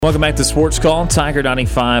Welcome back to Sports Call, Tiger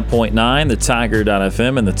 95.9, the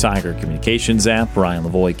Tiger.fm, and the Tiger Communications app. Brian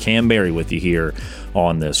Lavoie Camberry with you here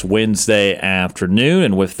on this Wednesday afternoon.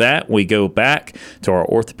 And with that, we go back to our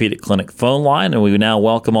orthopedic clinic phone line, and we now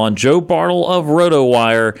welcome on Joe Bartel of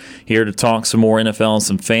RotoWire here to talk some more NFL and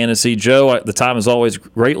some fantasy. Joe, the time is always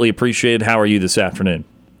greatly appreciated. How are you this afternoon?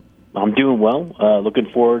 I'm doing well. Looking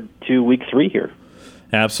forward to week 3 here.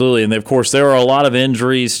 Absolutely. And, of course, there are a lot of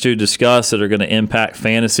injuries to discuss that are going to impact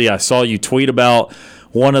fantasy. I saw you tweet about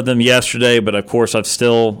one of them yesterday, but, of course, I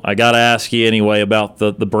got to ask you anyway about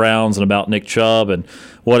the Browns and about Nick Chubb and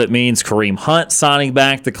what it means. Kareem Hunt signing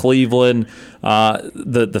back to Cleveland,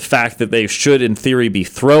 the fact that they should, in theory, be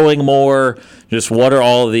throwing more. Just what are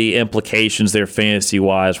all of the implications there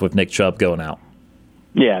fantasy-wise with Nick Chubb going out?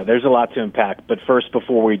 Yeah, there's a lot to unpack. But first,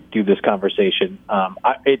 before we do this conversation,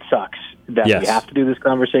 it sucks that we have to do this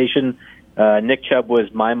conversation. Nick Chubb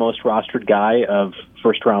was my most rostered guy of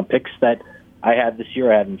first-round picks that I had this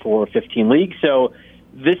year. I had in 4 or 15 leagues. So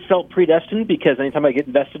this felt predestined because anytime I get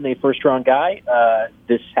invested in a first-round guy,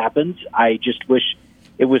 this happens. I just wish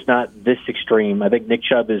it was not this extreme. I think Nick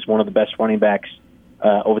Chubb is one of the best running backs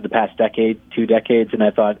over the past decade, 2 decades, and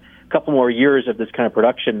I thought a couple more years of this kind of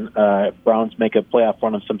production, Browns make a playoff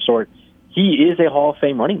run of some sort. He is a Hall of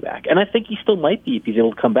Fame running back, and I think he still might be if he's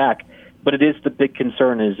able to come back. But it is the big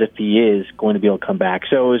concern is if he is going to be able to come back.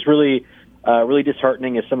 So it was really, really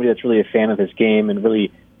disheartening as somebody that's really a fan of this game and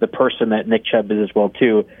really the person that Nick Chubb is as well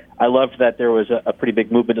too. I loved that there was a pretty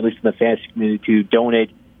big movement, at least in the fantasy community, to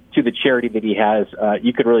donate to the charity that he has.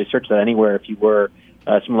 You could really search that anywhere if you were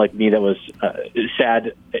someone like me that was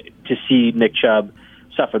sad to see Nick Chubb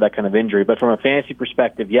suffer that kind of injury. But from a fantasy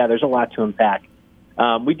perspective, yeah, there's a lot to unpack.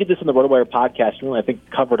 We did this on the RotoWire podcast, and really, I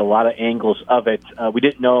think, covered a lot of angles of it. We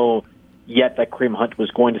didn't know yet that Kareem Hunt was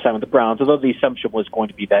going to sign with the Browns, although the assumption was going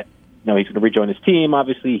to be that he's going to rejoin his team.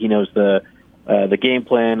 Obviously, he knows the game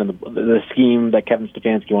plan and the scheme that Kevin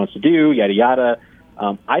Stefanski wants to do, yada, yada.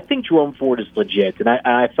 I think Jerome Ford is legit, and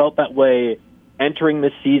I felt that way entering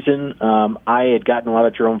this season. I had gotten a lot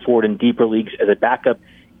of Jerome Ford in deeper leagues as a backup,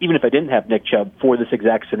 even if I didn't have Nick Chubb, for this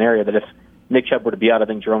exact scenario, that if Nick Chubb were to be out, I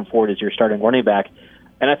think Jerome Ford is your starting running back.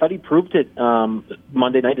 And I thought he proved it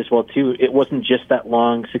Monday night as well, too. It wasn't just that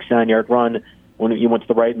long 69-yard run when he went to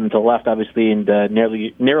the right and to the left, obviously, and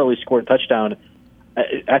narrowly scored a touchdown.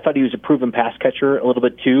 I thought he was a proven pass catcher a little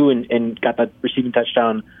bit, too, and got that receiving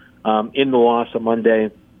touchdown in the loss on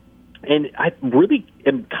Monday. And I really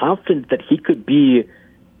am confident that he could be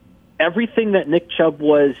everything that Nick Chubb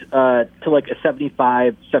was to like a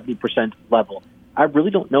 70% level. I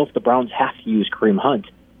really don't know if the Browns have to use Kareem Hunt.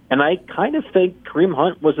 And I kind of think Kareem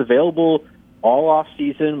Hunt was available all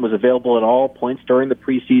offseason, was available at all points during the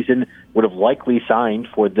preseason, would have likely signed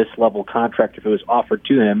for this level contract if it was offered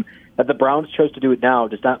to him. That the Browns chose to do it now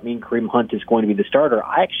does not mean Kareem Hunt is going to be the starter.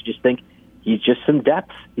 I actually just think he's just some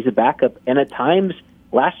depth. He's a backup. And at times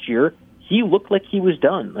last year, he looked like he was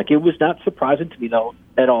done. Like, it was not surprising to me, though,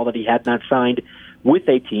 at all that he had not signed with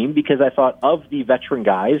a team, because I thought of the veteran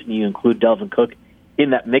guys, and you include Delvin Cook in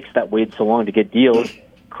that mix that waited so long to get deals,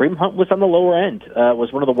 Kareem Hunt was on the lower end,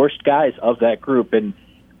 was one of the worst guys of that group. And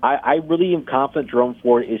I really am confident Jerome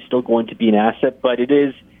Ford is still going to be an asset, but it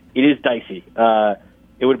is dicey.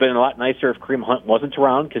 It would have been a lot nicer if Kareem Hunt wasn't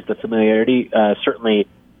around, because the familiarity certainly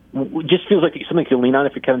just feels like something you can lean on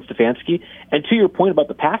if you're Kevin Stefanski. And to your point about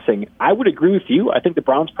the passing, I would agree with you. I think the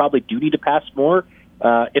Browns probably do need to pass more.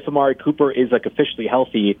 If Amari Cooper is like officially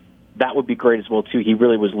healthy, that would be great as well, too. He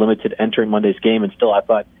really was limited entering Monday's game, and still, I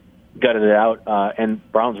thought, gutted it out, and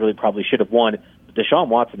Browns really probably should have won. But Deshaun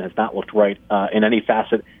Watson has not looked right in any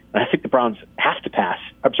facet, and I think the Browns have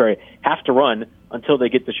to run until they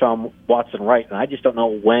get Deshaun Watson right, and I just don't know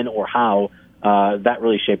when or how that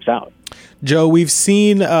really shapes out. Joe, we've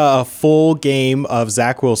seen a full game of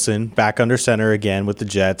Zach Wilson back under center again with the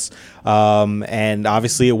Jets, and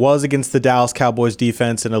obviously it was against the Dallas Cowboys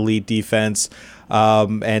defense, an elite defense.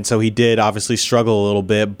 And so he did obviously struggle a little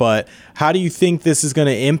bit, but how do you think this is going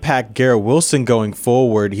to impact Garrett Wilson going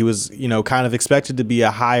forward? He was, kind of expected to be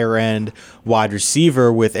a higher end wide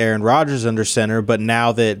receiver with Aaron Rodgers under center, but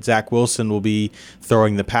now that Zach Wilson will be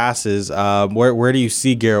throwing the passes, where do you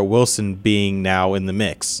see Garrett Wilson being now in the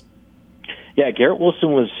mix? Yeah, Garrett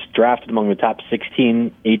Wilson was drafted among the top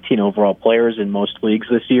 16, 18 overall players in most leagues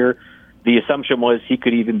this year. The assumption was he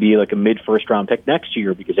could even be like a mid-first-round pick next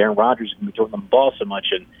year because Aaron Rodgers is going to be throwing the ball so much,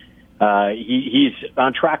 and he's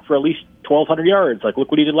on track for at least 1,200 yards. Like,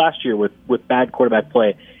 look what he did last year with bad quarterback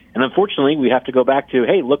play. And unfortunately, we have to go back to,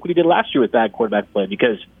 hey, look what he did last year with bad quarterback play,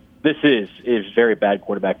 because this is very bad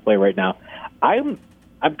quarterback play right now. I'm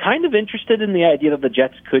kind of interested in the idea that the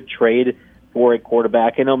Jets could trade for a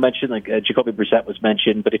quarterback. I know mentioned like Jacoby Brissett was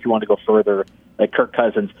mentioned, but if you want to go further, like Kirk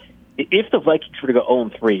Cousins, if the Vikings were to go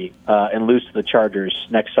 0-3 and lose to the Chargers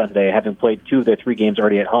next Sunday, having played 2 of their 3 games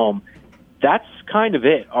already at home, that's kind of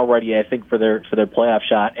it already, I think, for their playoff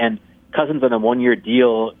shot. And Cousins on a 1-year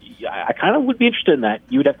deal, I kind of would be interested in that.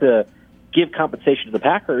 You would have to give compensation to the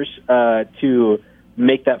Packers to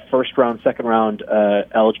make that first-round, second-round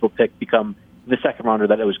eligible pick become the second-rounder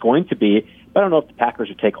that it was going to be. But I don't know if the Packers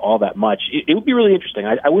would take all that much. It would be really interesting.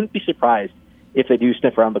 I wouldn't be surprised if they do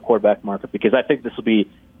sniff around the quarterback market, because I think this will be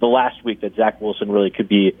the last week that Zach Wilson really could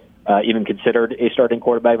be even considered a starting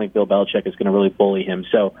quarterback. I think Bill Belichick is going to really bully him.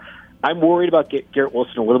 So I'm worried about Garrett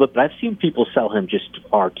Wilson a little bit, but I've seen people sell him just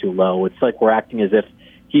far too low. It's like we're acting as if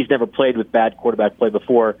he's never played with bad quarterback play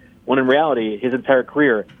before, when in reality, his entire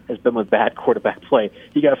career has been with bad quarterback play.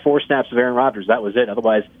 He got 4 snaps of Aaron Rodgers. That was it.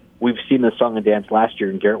 Otherwise, we've seen the song and dance last year,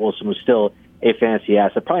 and Garrett Wilson was still a fantasy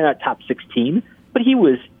asset. Probably not top 16, but he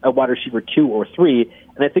was a wide receiver 2 or 3,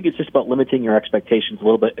 and I think it's just about limiting your expectations a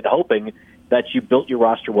little bit and hoping that you built your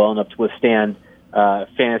roster well enough to withstand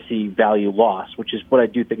fantasy value loss, which is what I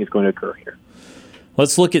do think is going to occur here.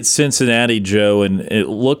 Let's look at Cincinnati, Joe, and it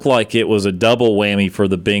looked like it was a double whammy for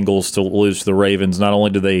the Bengals to lose to the Ravens. Not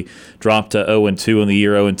only did they drop to 0-2 in the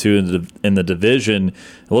year, 0-2 in the division,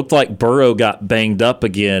 it looked like Burrow got banged up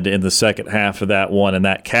again in the second half of that one, and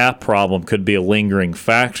that calf problem could be a lingering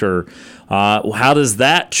factor. How does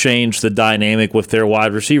that change the dynamic with their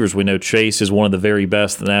wide receivers? We know Chase is one of the very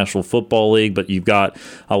best in the National Football League, but you've got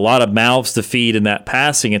a lot of mouths to feed in that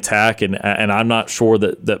passing attack, and I'm not sure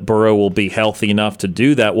that Burrow will be healthy enough to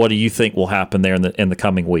do that. What do you think will happen there in the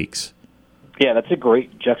coming weeks? Yeah, that's a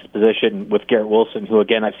great juxtaposition with Garrett Wilson, who,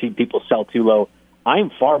 again, I've seen people sell too low. I'm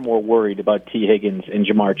far more worried about T. Higgins and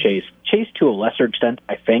Jamar Chase. Chase to a lesser extent,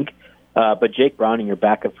 I think, but Jake Browning, your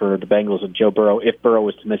backup for the Bengals, and Joe Burrow, if Burrow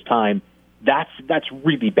was to miss time, that's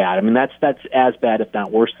really bad. I mean, that's as bad, if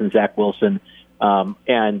not worse, than Zach Wilson.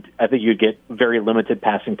 And I think you'd get very limited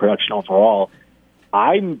passing production overall.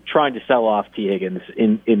 I'm trying to sell off T. Higgins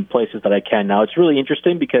in places that I can. Now, it's really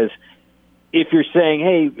interesting because if you're saying,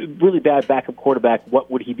 hey, really bad backup quarterback, what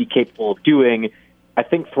would he be capable of doing? I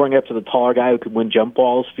think throwing it up to the taller guy who can win jump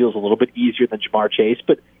balls feels a little bit easier than Jamar Chase.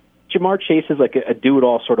 But Jamar Chase is like a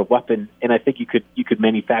do-it-all sort of weapon, and I think you could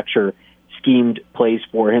manufacture schemed plays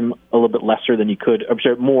for him a little bit lesser than you could, I'm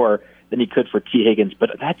sorry, more than you could for T. Higgins.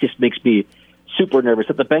 But that just makes me super nervous.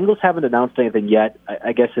 That the Bengals haven't announced anything yet,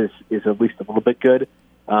 I guess is at least a little bit good.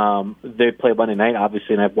 They play Monday night,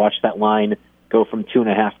 obviously, and I've watched that line go from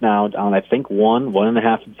 2.5 now down, I think,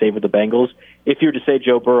 1.5 in favor of the Bengals. If you were to say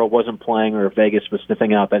Joe Burrow wasn't playing or if Vegas was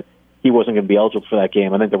sniffing out that he wasn't going to be eligible for that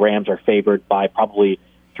game, I think the Rams are favored by probably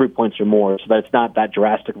 3 points or more. So that it's not that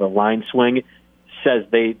drastic of a line swing. Says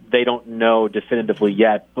they don't know definitively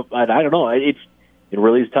yet, but I don't know. It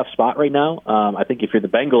really is a tough spot right now. I think if you're the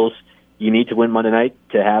Bengals, you need to win Monday night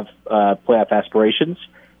to have playoff aspirations,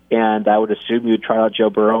 and I would assume you would try out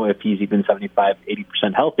Joe Burrow if he's even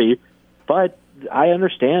 75-80% healthy. But I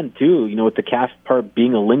understand too, with the calf part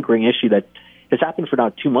being a lingering issue that has happened for now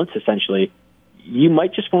 2 months essentially. You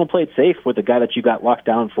might just want to play it safe with a guy that you got locked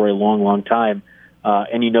down for a long, long time,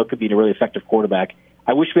 and could be a really effective quarterback.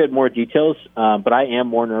 I wish we had more details, but I am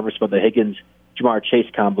more nervous about the Higgins-Jamar Chase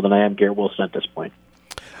combo than I am Garrett Wilson at this point.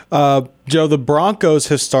 Joe, the Broncos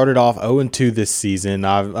have started off 0-2 this season.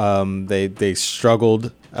 They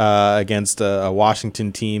struggled against a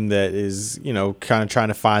Washington team that is, kind of trying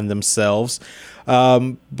to find themselves.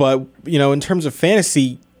 But, in terms of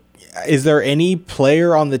fantasy, is there any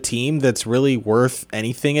player on the team that's really worth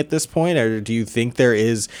anything at this point? Or do you think there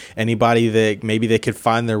is anybody that maybe they could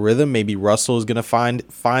find their rhythm? Maybe Russell is going to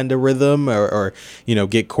find a rhythm or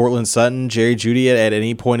get Cortland Sutton, Jerry Jeudy at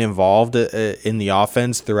any point involved in the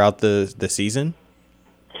offense throughout the season?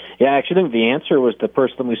 Yeah, I actually think the answer was the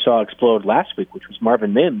person we saw explode last week, which was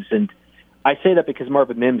Marvin Mims. And I say that because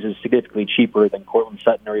Marvin Mims is significantly cheaper than Cortland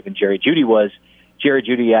Sutton or even Jerry Jeudy was. Jerry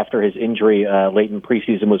Jeudy, after his injury late in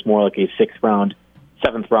preseason, was more like a 6th-round,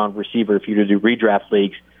 7th-round receiver if you were to do redraft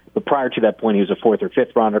leagues. But prior to that point, he was a 4th or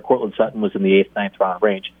 5th rounder. Cortland Sutton was in the 8th, 9th round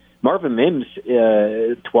range. Marvin Mims,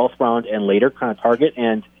 12th round and later kind of target,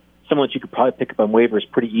 and someone that you could probably pick up on waivers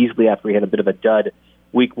pretty easily after he had a bit of a dud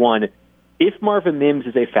week 1. If Marvin Mims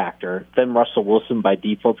is a factor, then Russell Wilson by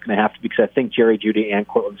default is going to have to, because I think Jerry Jeudy and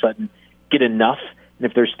Cortland Sutton get enough. And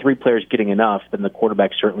if there's 3 players getting enough, then the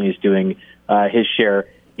quarterback certainly is doing his share.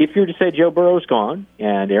 If you're to say Joe Burrow's gone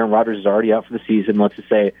and Aaron Rodgers is already out for the season, let's just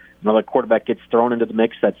say another quarterback gets thrown into the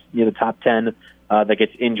mix that's near the top 10 that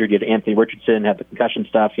gets injured. You had Anthony Richardson, have the concussion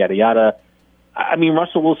stuff, yada, yada. I mean,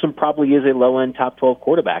 Russell Wilson probably is a low-end top 12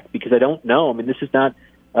 quarterback because I don't know. I mean, this is not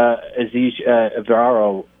Aziz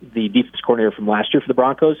Vararo, the defense coordinator from last year for the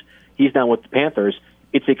Broncos. He's now with the Panthers.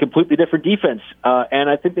 It's a completely different defense, and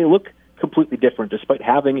I think they look completely different despite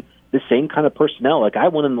having the same kind of personnel. Like I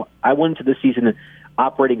went into this season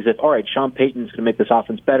operating as if, all right, Sean Payton's going to make this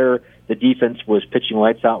offense better. The defense was pitching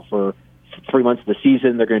lights out for 3 months of the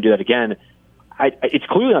season. They're going to do that again. It's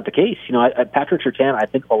clearly not the case. Patrick Surtain, I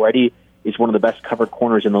think already is one of the best covered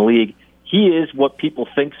corners in the league. He is what people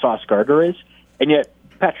think Sauce Gardner is, and yet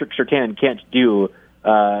Patrick Surtain can't do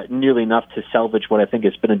nearly enough to salvage what I think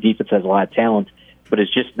has been a defense that has a lot of talent, but is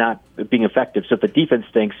just not being effective. So if the defense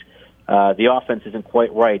thinks the offense isn't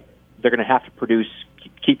quite right, they're going to have to produce,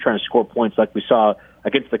 keep trying to score points like we saw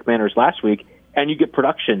against the Commanders last week, and you get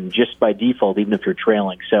production just by default, even if you're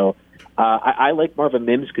trailing. So I like Marvin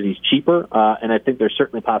Mims because he's cheaper, and I think there's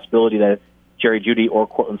certainly a possibility that Jerry Jeudy or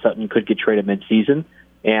Cortland Sutton could get traded midseason,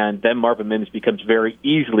 and then Marvin Mims becomes very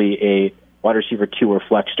easily a wide receiver 2 or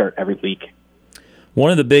flex start every week. One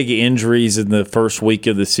of the big injuries in the first week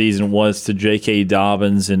of the season was to J.K.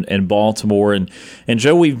 Dobbins and Baltimore. And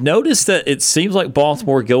Joe, we've noticed that it seems like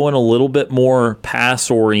Baltimore going a little bit more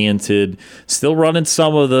pass-oriented, still running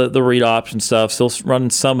some of the read option stuff, still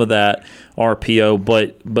running some of that RPO,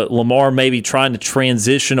 but Lamar maybe trying to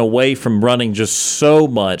transition away from running just so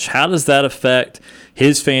much. How does that affect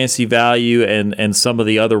his fantasy value and some of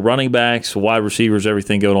the other running backs, wide receivers,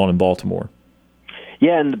 everything going on in Baltimore?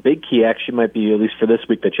 Yeah, and the big key actually might be, at least for this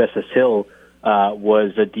week, that Justice Hill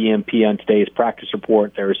was a DMP on today's practice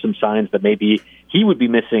report. There are some signs that maybe he would be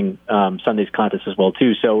missing Sunday's contest as well,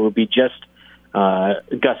 too. So it would be just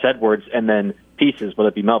Gus Edwards and then pieces, whether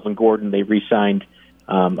it be Melvin Gordon. They re-signed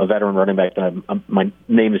a veteran running back that my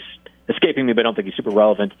name is escaping me, but I don't think he's super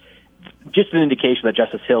relevant. Just an indication that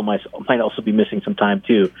Justice Hill might also be missing some time,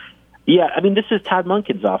 too. Yeah, I mean, this is Todd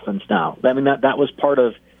Monken's offense now. I mean, that was part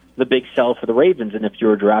of the big sell for the Ravens, and if you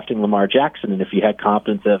were drafting Lamar Jackson and if you had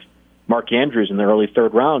confidence of Mark Andrews in the early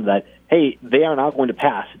third round that, hey, they are not going to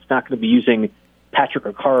pass. It's not going to be using Patrick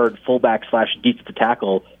Ricard, fullback / defensive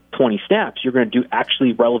tackle, 20 snaps. You're going to do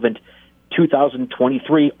actually relevant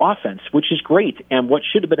 2023 offense, which is great, and what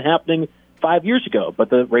should have been happening 5 years ago. But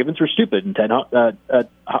the Ravens were stupid, and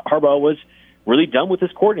Harbaugh was really dumb with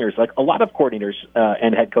his coordinators, like a lot of coordinators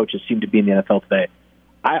and head coaches seem to be in the NFL today.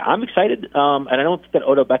 I'm excited, and I don't think that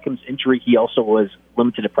Odell Beckham's injury, he also was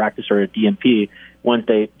limited to practice or a DMP,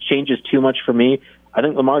 Wednesday, changes too much for me. I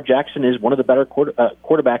think Lamar Jackson is one of the better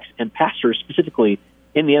quarterbacks and passers specifically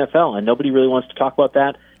in the NFL, and nobody really wants to talk about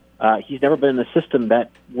that. He's never been in a system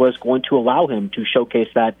that was going to allow him to showcase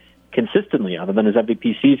that consistently other than his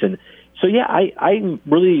MVP season. So, yeah, I'm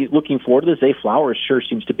really looking forward to this. Zay Flowers sure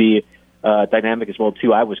seems to be dynamic as well,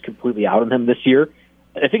 too. I was completely out on him this year.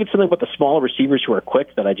 I think it's something about the smaller receivers who are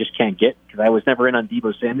quick that I just can't get because I was never in on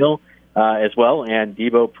Deebo Samuel as well, and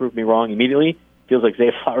Deebo proved me wrong immediately. Feels like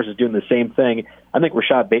Zay Flowers is doing the same thing. I think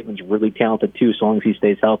Rashad Bateman's really talented too, so long as he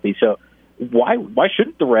stays healthy. So why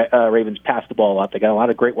shouldn't the Ravens pass the ball out? They got a lot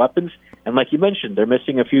of great weapons, and like you mentioned, they're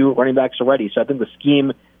missing a few running backs already. So I think the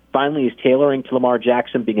scheme finally is tailoring to Lamar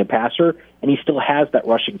Jackson being a passer, and he still has that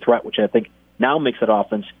rushing threat, which I think now makes that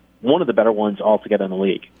offense one of the better ones altogether in the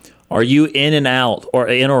league. Are you in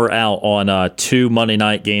or out on 2 Monday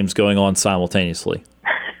night games going on simultaneously?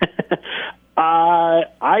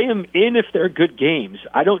 I am in if they're good games.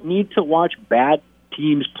 I don't need to watch bad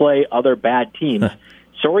teams play other bad teams.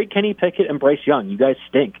 Sorry, Kenny Pickett and Bryce Young. You guys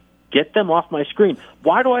stink. Get them off my screen.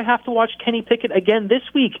 Why do I have to watch Kenny Pickett again this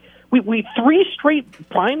week? We 3 straight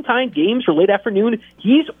primetime games for late afternoon.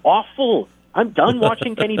 He's awful. I'm done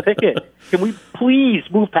watching Kenny Pickett. Can we please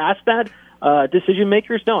move past that? Decision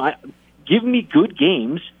makers? No, give me good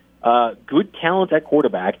games, good talent at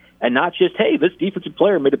quarterback, and not just, hey, this defensive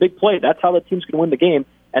player made a big play. That's how the team's going to win the game.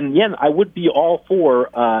 And again, I would be all for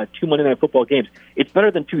 2 Monday Night Football games. It's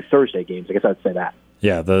better than 2 Thursday games. I guess I'd say that.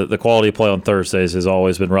 Yeah, the quality of play on Thursdays has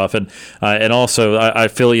always been rough. And also, I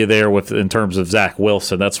feel you there in terms of Zach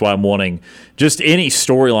Wilson. That's why I'm wanting just any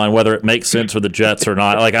storyline, whether it makes sense for the Jets or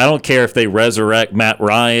not. Like, I don't care if they resurrect Matt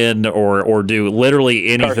Ryan or do literally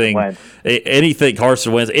anything,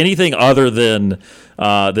 Carson Wentz, anything other than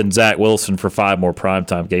Zach Wilson for 5 more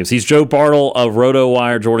primetime games. He's Joe Bartel of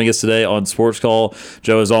RotoWire joining us today on Sports Call.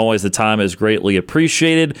 Joe, as always, the time is greatly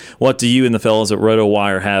appreciated. What do you and the fellas at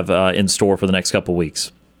RotoWire have in store for the next couple weeks?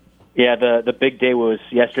 Yeah, the big day was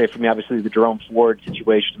yesterday for me, obviously, the Jerome Ford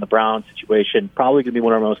situation, the Browns situation. Probably going to be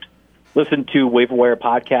one of our most listened to waiver wire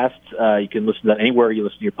podcasts. You can listen to that anywhere you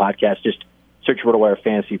listen to your podcast. Just search RotoWire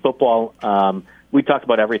Fantasy Football. We talked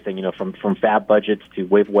about everything, from fab budgets to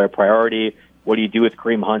waiver wire priority. What do you do with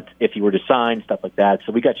Kareem Hunt if you were to sign, stuff like that.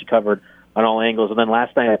 So we got you covered on all angles. And then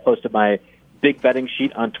last night I posted my big betting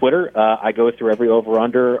sheet on Twitter. I go through every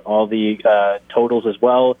over-under, all the totals as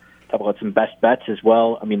well, talk about some best bets as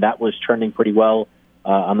well. I mean, that was trending pretty well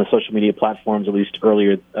on the social media platforms, at least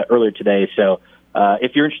earlier today. So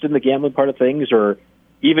if you're interested in the gambling part of things, or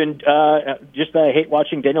even just hate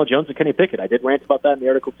watching Daniel Jones and Kenny Pickett, I did rant about that in the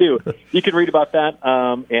article too. You can read about that.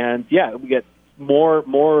 And yeah, we get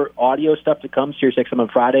more audio stuff to come, SiriusXM on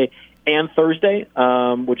Friday and Thursday,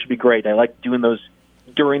 which would be great. I like doing those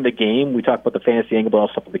during the game. We talk about the fantasy angle, but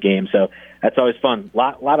also stuff of the game. So that's always fun.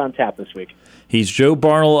 Lot on tap this week. He's Joe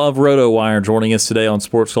Bartel of RotoWire joining us today on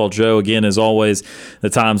Sports Call. Joe, again, as always, the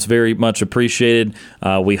time's very much appreciated.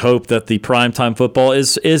 We hope that the primetime football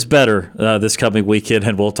is better this coming weekend,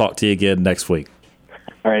 and we'll talk to you again next week.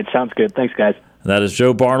 All right, sounds good. Thanks, guys. That is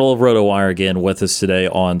Joe Bartel of RotoWire again with us today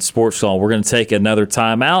on Sports Call. We're going to take another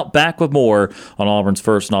time out. Back with more on Auburn's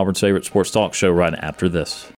first and Auburn's favorite sports talk show right after this.